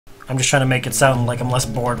I'm just trying to make it sound like I'm less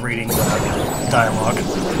bored reading the dialogue.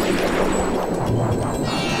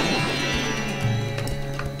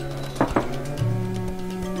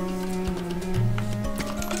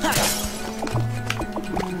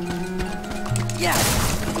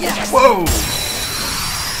 Whoa!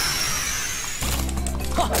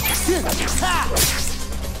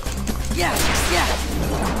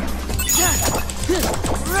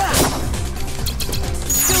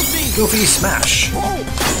 Goofy smash!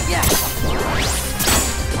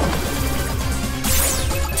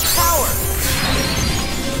 Power!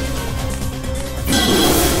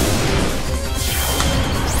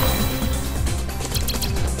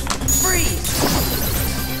 Freeze!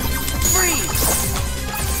 Freeze!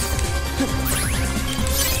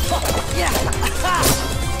 Yeah!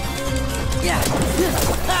 Yeah!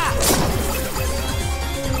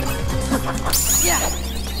 Yeah!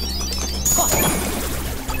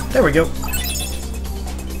 There we go.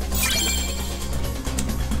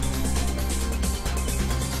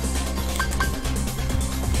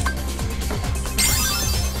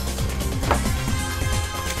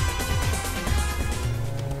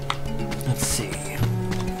 Let's see. I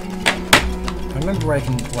remember where I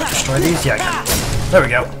can destroy these? Yeah, I can. There we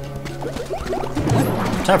go.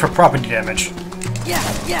 Time for property damage.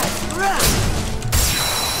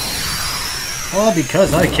 All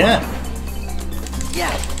because I can.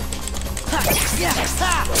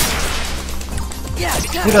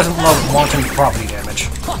 Who doesn't love wanton property damage?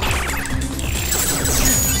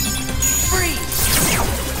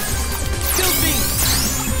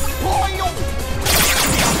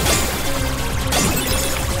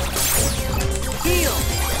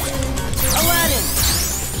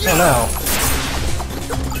 Oh no.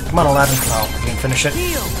 Come on, Aladdin. Oh, you can finish it.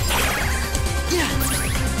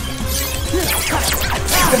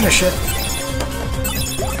 Finish it.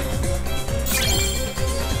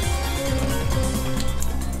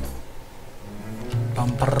 Bum,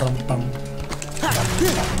 bum, bum.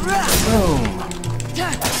 Boom.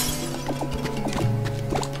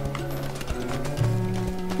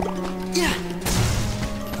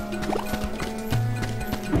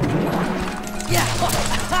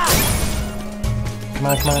 Come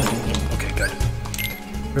on, come on. Okay, good.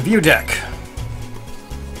 Review deck.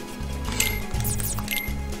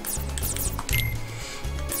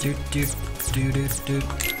 Do do do do do.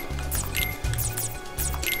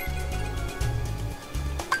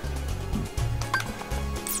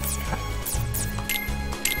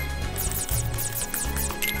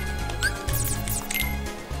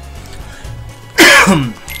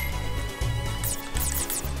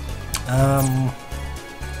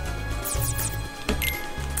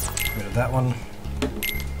 Rid of that one.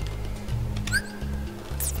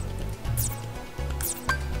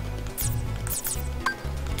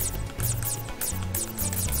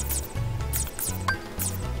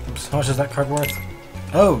 Oops, how much is that card worth?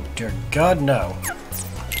 Oh, dear God, no.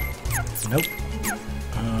 Nope.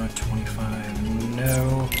 25,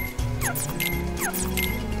 no.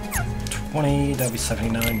 20, that'd be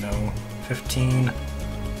 79, no. 15.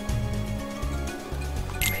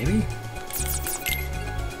 Maybe?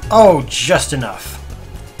 Oh, just enough.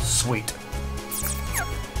 Sweet.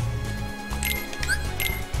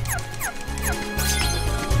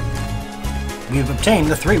 We've obtained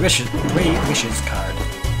the three wishes card.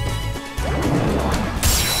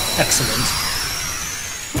 Excellent.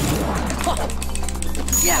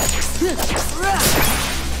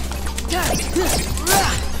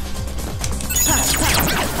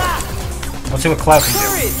 Let's see what Cloud can do.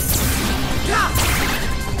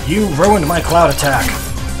 You ruined my Cloud attack.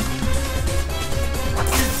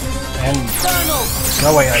 And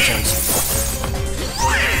go away, items.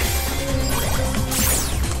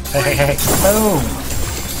 Hey, hey, hey! Boom!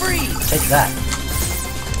 Take that.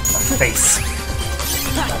 Face.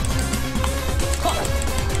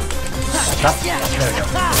 Stop. There we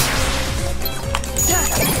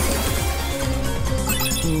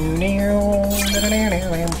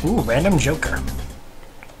go. Ooh, random Joker.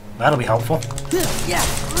 That'll be helpful.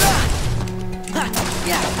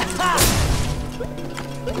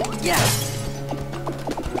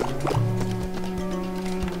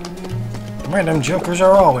 Random Jokers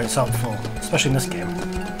are always helpful, especially in this game.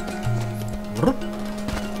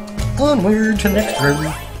 Onward to the next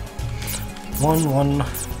room. 1-1.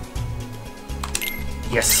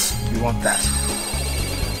 Yes, we want that.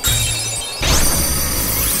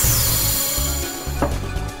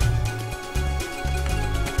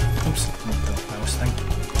 Oops, not the mouse thing.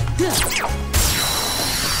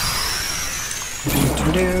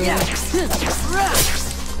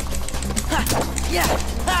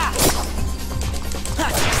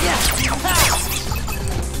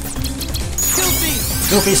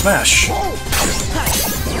 Goofy smash.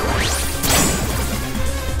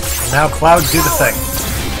 Now Cloud, do the thing.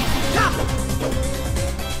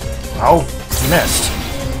 Oh, you missed.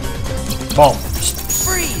 Boom.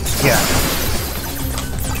 Freeze. Yeah.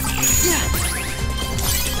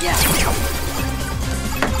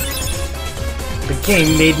 The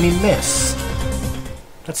game made me miss.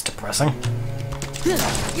 That's depressing.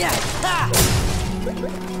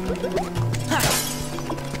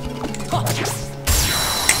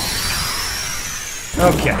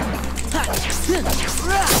 Okay.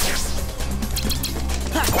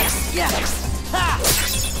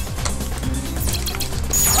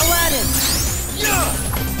 Aladdin.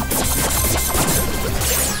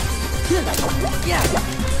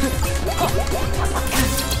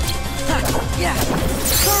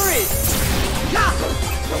 Courage.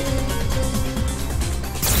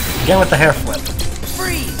 Again with the hair flip.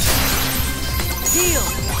 Freeze. Heal.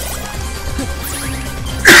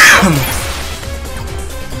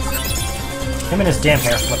 Him and his damn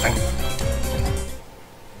hair flipping.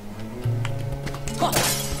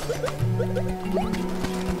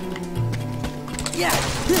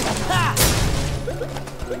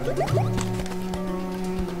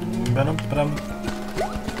 Ba-dum.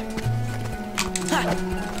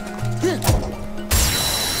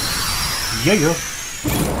 Yeah.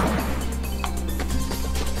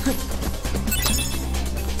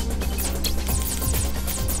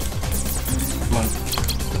 Come on.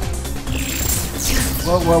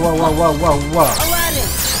 Whoa. Aladdin.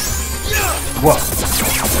 Whoa.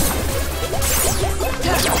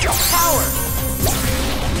 Power.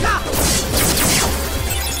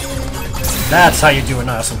 That's how you do an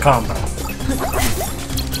awesome combo.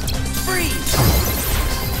 Freeze.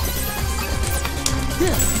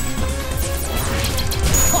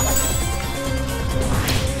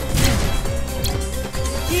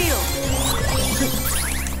 Heal.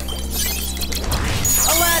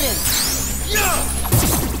 Aladdin.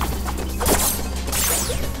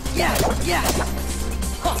 Yeah.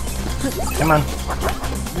 Come on.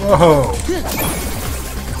 Whoa.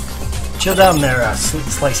 Chill down there,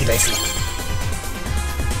 Slicey Dicey.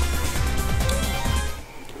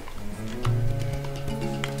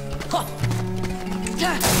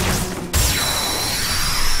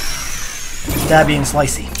 Stabby and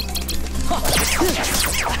Slicey.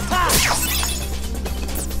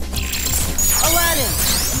 Aladdin.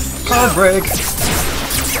 Card break.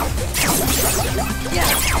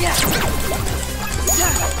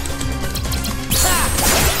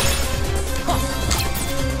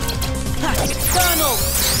 Donald.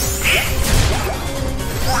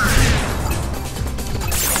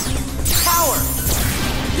 Power.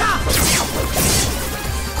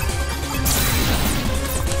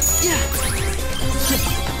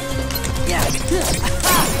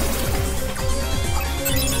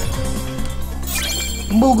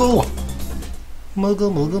 Moogle.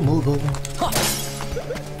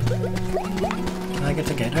 I get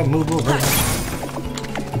to get a Moogle. Where'd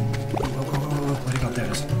he go? There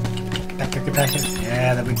it is. Get back here.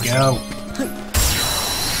 Yeah, there we go.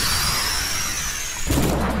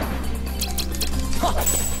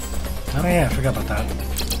 Oh yeah, I forgot about that.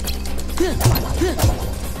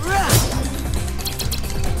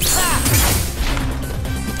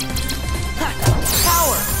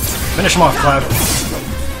 Power. Finish him off, Cloud.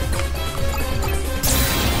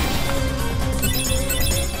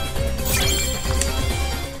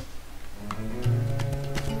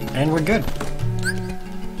 And we're good.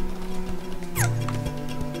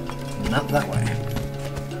 Not that way.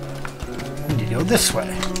 We need to go this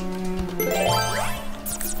way.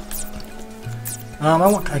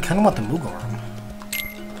 I kind of want the Moogle room.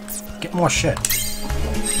 Get more shit.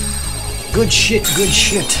 Good shit. Good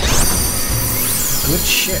shit.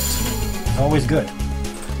 Always good.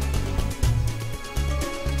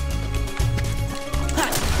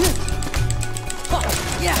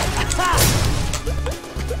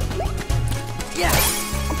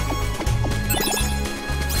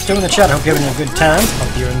 Still in the chat, I hope you're having a good time.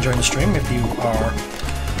 Hope you're enjoying the stream. If you are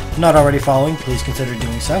not already following, please consider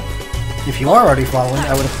doing so. If you are already following,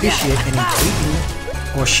 I would appreciate any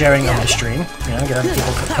tweeting or sharing of the stream. You know, get other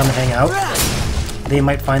people to come and hang out. They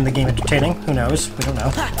might find the game entertaining. Who knows? We don't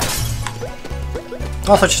know.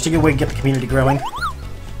 Also, just a good way to get the community growing.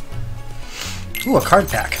 Ooh, a card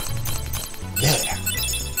pack. Yeah.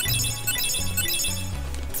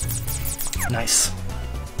 Nice.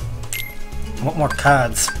 I want more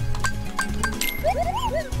cards.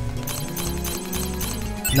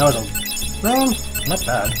 No, well, not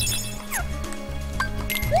bad.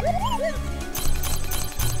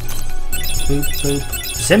 Boop, boop.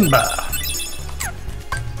 Simba!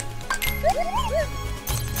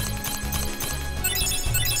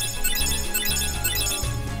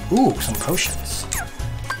 Ooh, some potions.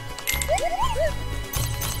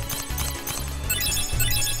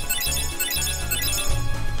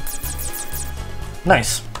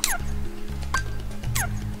 Nice.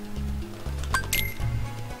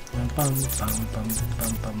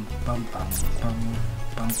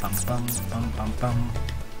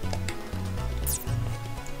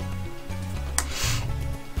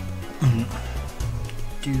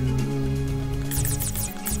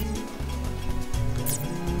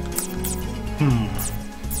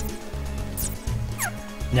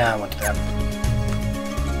 Yeah, I want that.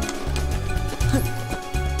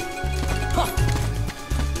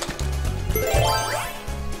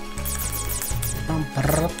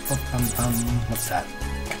 What's that?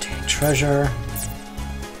 Contain treasure.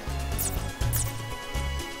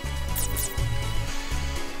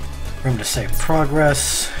 Room to save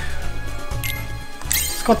progress.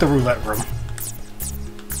 Let's go with the roulette room.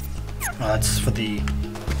 Oh, that's for the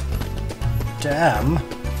dam.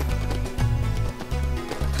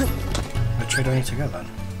 Which way do I need to go then?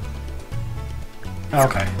 Oh,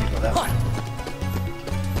 okay, I need to go that way.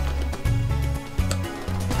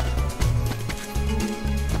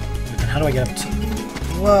 How do I get up to...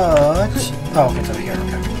 What? Oh, okay, it's over here,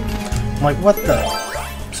 okay. I'm like, what the?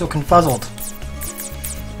 I'm so confuzzled.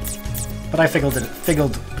 But I figured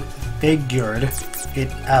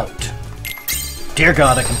it out. Dear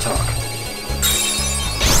God, I can talk.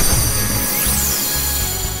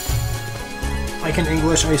 I can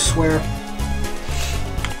English, I swear.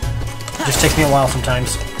 It just takes me a while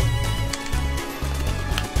sometimes.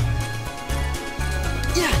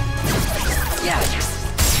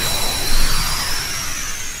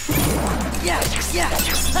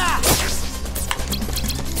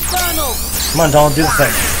 Come on, Donald, do the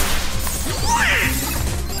thing.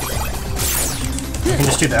 You can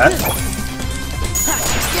just do that.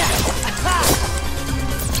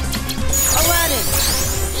 Aladdin!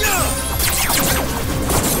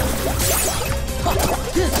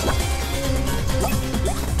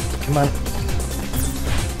 Come on.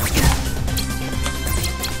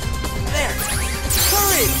 There!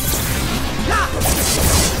 Hurry!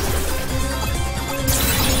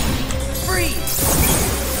 Freeze!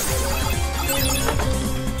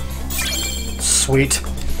 Sweet.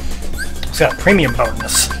 It's got a premium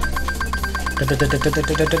bonus. Come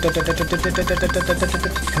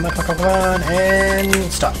on,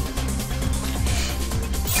 and stop.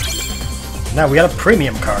 Now we got a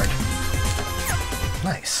premium card.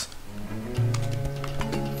 Nice.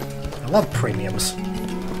 I love premiums.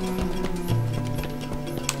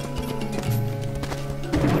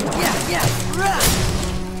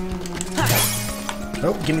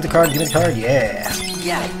 Oh, give me the card, yeah.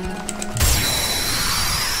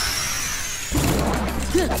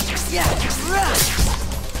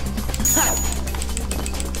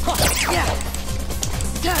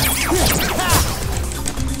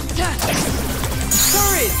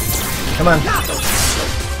 Come on.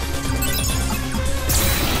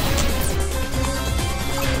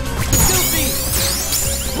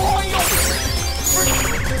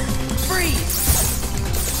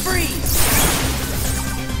 Freeze!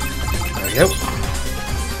 There we go.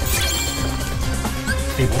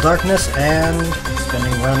 Feeble darkness and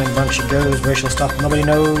spinning round in bunch it goes. Racial stuff nobody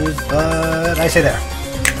knows, but I say there.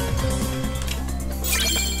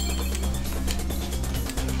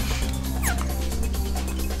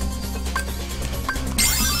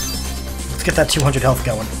 Let's get that 200 health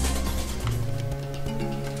going.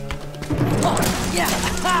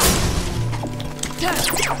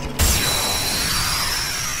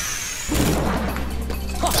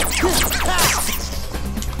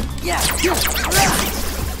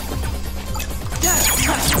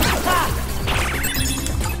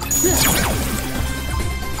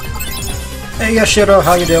 Hey Yashiro,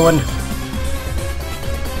 how you doing?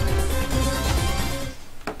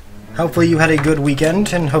 Hopefully you had a good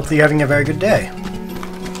weekend, and hopefully you're having a very good day.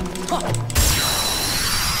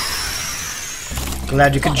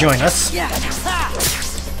 Glad you could join us.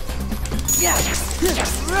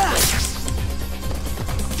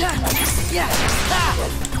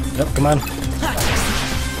 Nope, come on.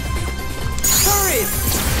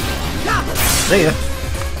 See ya.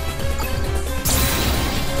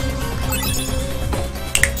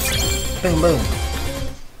 Boom, boom.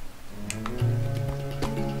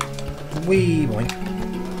 Wee boink.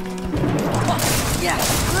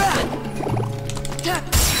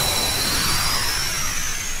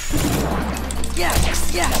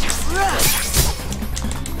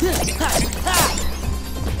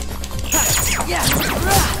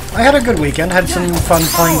 I had a good weekend. Had some fun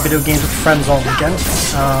playing video games with friends all weekend.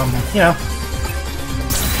 You know.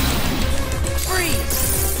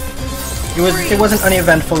 It wasn't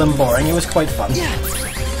uneventful and boring. It was quite fun.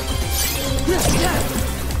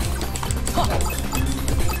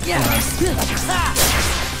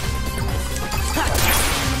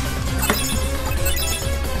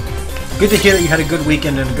 Good to hear that you had a good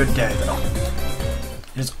weekend and a good day, though.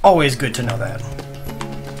 It's always good to know that.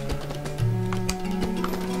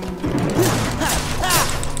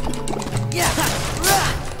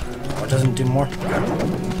 Oh, it doesn't do more? Okay.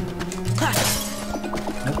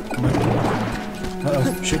 Nope, come on.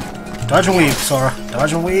 Uh-oh, shoot. Dodge and weave, Sora.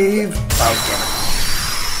 Dodge and weave. Oh, damn it.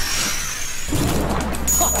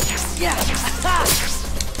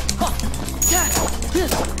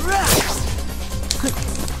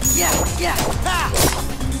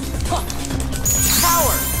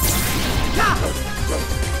 Power.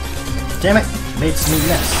 Damn it! Made some new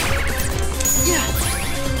mess.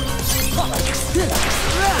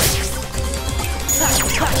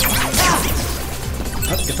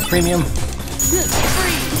 Oh, get the premium.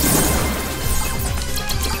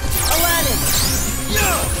 Aladdin.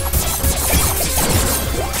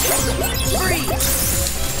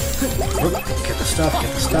 Oop, get the stuff,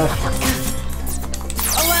 get the stuff.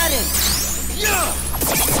 Aladdin.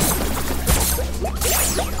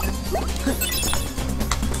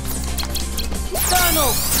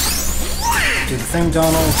 Donald. Do the thing,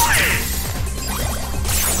 Donald.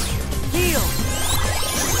 Heal.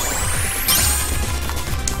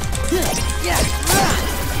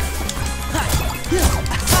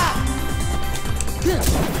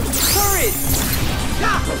 Courage.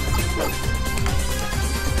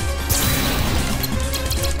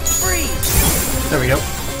 Freeze. There we go.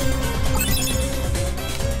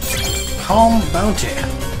 Calm Bounty.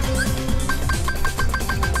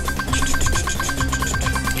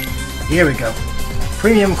 Here we go.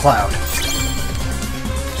 Premium Cloud.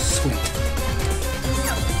 Sweet.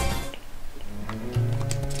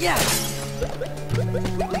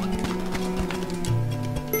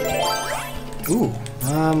 Ooh,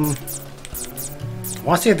 I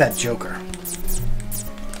want to save that Joker.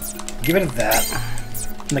 Give it that.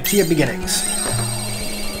 And the Key of Beginnings.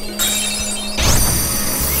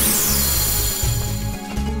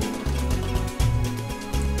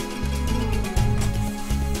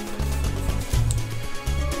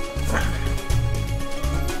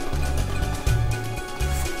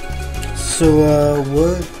 So,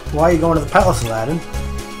 why are you going to the palace, Aladdin?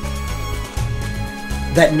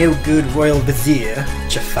 That no-good royal vizier,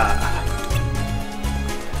 Jafar.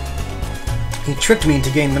 He tricked me into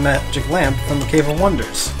getting the magic lamp from the Cave of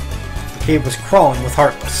Wonders. The cave was crawling with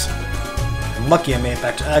Heartless. I'm lucky I made it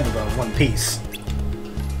back to Agrabah in one piece.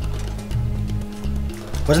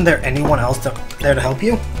 Wasn't there anyone else there to help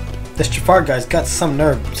you? This Jafar guy's got some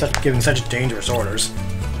nerve giving such dangerous orders.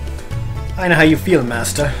 I know how you feel,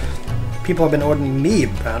 Master. People have been ordering me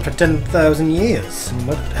around for 10,000 years, and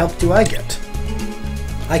what help do I get?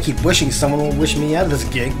 I keep wishing someone will wish me out of this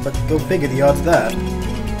gig, but go figure the odds of that.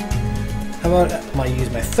 How about I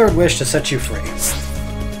use my third wish to set you free?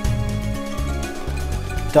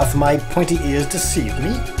 Doth my pointy ears deceive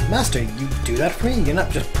me? Master, you do that for me? You're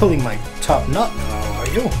not just pulling my top knot now, are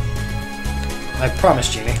you? I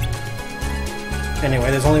promise, Genie.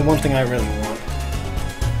 Anyway, there's only one thing I really want.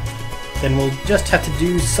 Then we'll just have to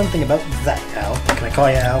do something about that, Al. Can I call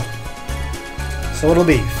you Al? So what'll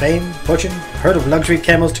be? Fame? Fortune? Heard of luxury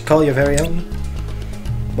camels to call your very own?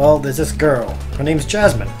 Well, there's this girl. Her name's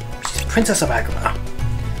Jasmine. She's Princess of Agrabah.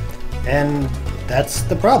 And that's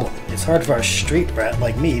the problem. It's hard for a street rat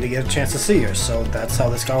like me to get a chance to see her, so that's how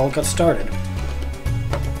this all got started.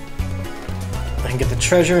 I can get the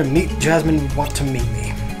treasure and meet Jasmine want to meet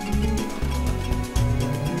me.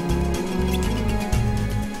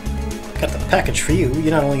 Got the package for you.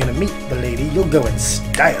 You're not only gonna meet the lady, you'll go in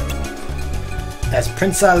style. As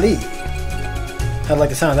Prince Ali. How'd like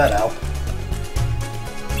the sound of that, Al?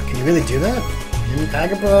 Can you really do that? In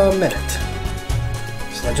Agrabah a minute.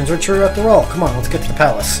 These legends are true after all. Come on, let's get to the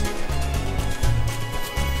palace.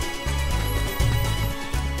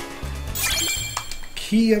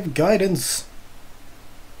 Key of Guidance.